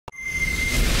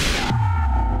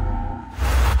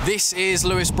This is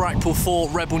Lewis Brackpool for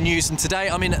Rebel News, and today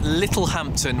I'm in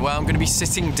Littlehampton, where I'm going to be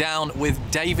sitting down with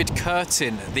David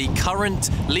Kurten, the current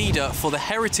leader for the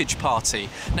Heritage Party.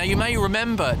 Now, you may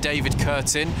remember David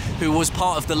Kurten, who was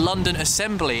part of the London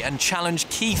Assembly and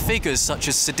challenged key figures such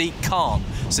as Sadiq Khan.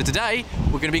 So today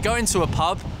we're going to be going to a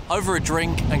pub over a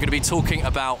drink and going to be talking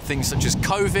about things such as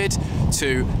COVID,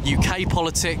 to UK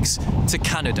politics, to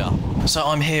Canada. So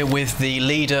I'm here with the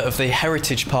leader of the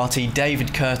Heritage Party, David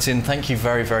Kurten. Thank you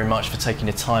very much for taking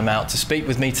the time out to speak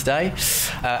with me today.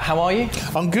 How are you?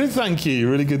 I'm good, thank you.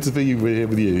 Really good to be here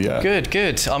with you. Yeah.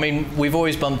 Good. I mean, we've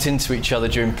always bumped into each other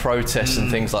during protests and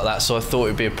things like that, so I thought it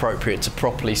would be appropriate to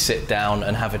properly sit down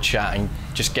and have a chat and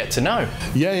just get to know.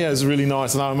 Yeah, it's really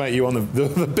nice. And I met you on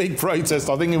the big protest.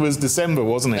 I think it was December,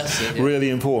 wasn't it? That's it, yeah. Really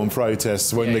important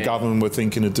protests when the government were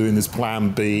thinking of doing this Plan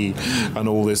B and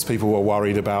all this. People were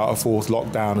worried about a fourth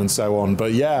lockdown and so on.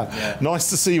 But nice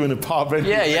to see you in a pub.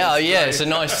 Yeah. It's a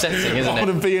nice setting, isn't it?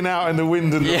 Rather than being out in the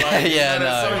wind and the rain.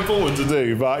 It's so important to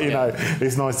do. But you know,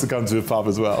 it's nice to come to a pub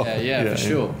as well. Yeah, for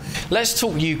sure. Let's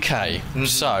talk UK.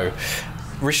 So,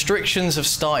 restrictions have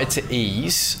started to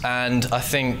ease, and I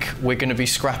think we're going to be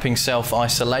scrapping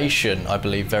self-isolation, I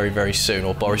believe, very soon,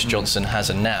 or Boris Johnson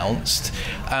has announced.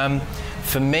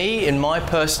 For me, in my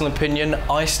personal opinion,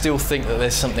 I still think that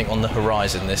there's something on the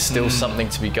horizon. There's still something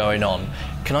to be going on.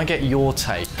 Can I get your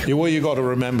take? Yeah, what you've got to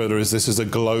remember is this is a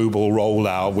global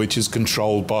rollout which is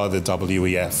controlled by the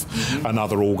WEF and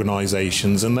other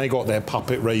organisations, and they got their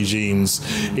puppet regimes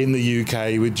in the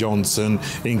UK with Johnson,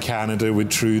 in Canada with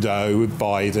Trudeau, with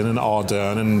Biden and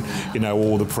Ardern, and you know,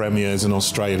 all the premiers in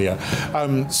Australia.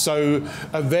 So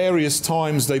at various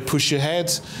times they push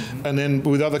ahead, and then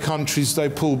with other countries they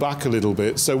pull back a little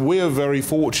bit. So we're very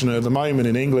fortunate at the moment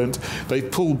in England. They've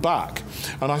pulled back,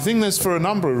 and I think that's for a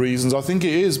number of reasons. I think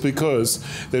it is because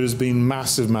there has been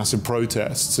massive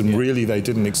protests, and really they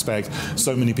didn't expect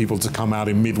so many people to come out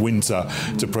in midwinter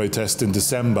to protest in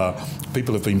December.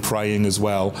 People have been praying as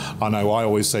well. I know I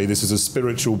always say this is a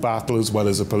spiritual battle as well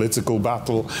as a political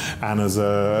battle and as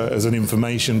an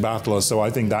information battle, so I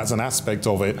think that's an aspect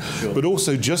of it. Sure. But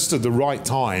also just at the right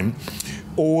time,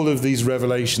 all of these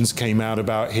revelations came out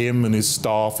about him and his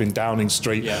staff in Downing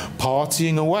Street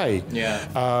partying away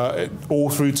all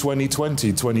through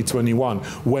 2020, 2021,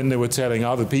 when they were telling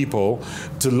other people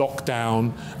to lock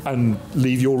down and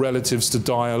leave your relatives to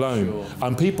die alone. Sure.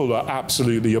 And people are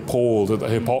absolutely appalled at the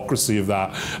hypocrisy of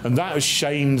that. And that has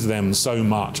shamed them so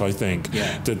much, I think,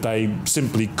 that they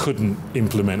simply couldn't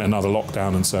implement another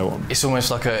lockdown and so on. It's almost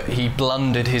like he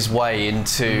blundered his way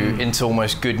into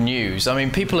almost good news. I mean,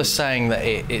 people are saying that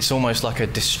it's almost like a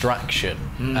distraction.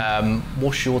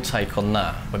 What's your take on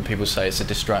that when people say it's a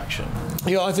distraction?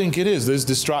 Yeah, I think it is. There's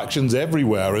distractions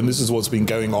everywhere, and this is what's been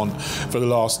going on for the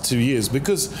last 2 years,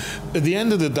 because at the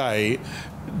end of the day,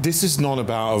 this is not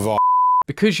about a virus.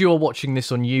 Because you're watching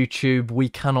this on YouTube, we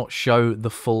cannot show the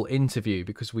full interview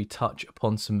because we touch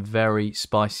upon some very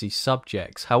spicy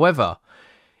subjects. However,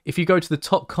 if you go to the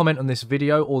top comment on this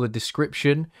video or the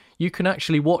description, you can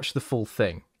actually watch the full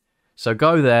thing. So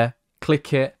go there,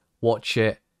 click it, watch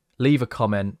it, leave a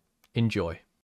comment, enjoy.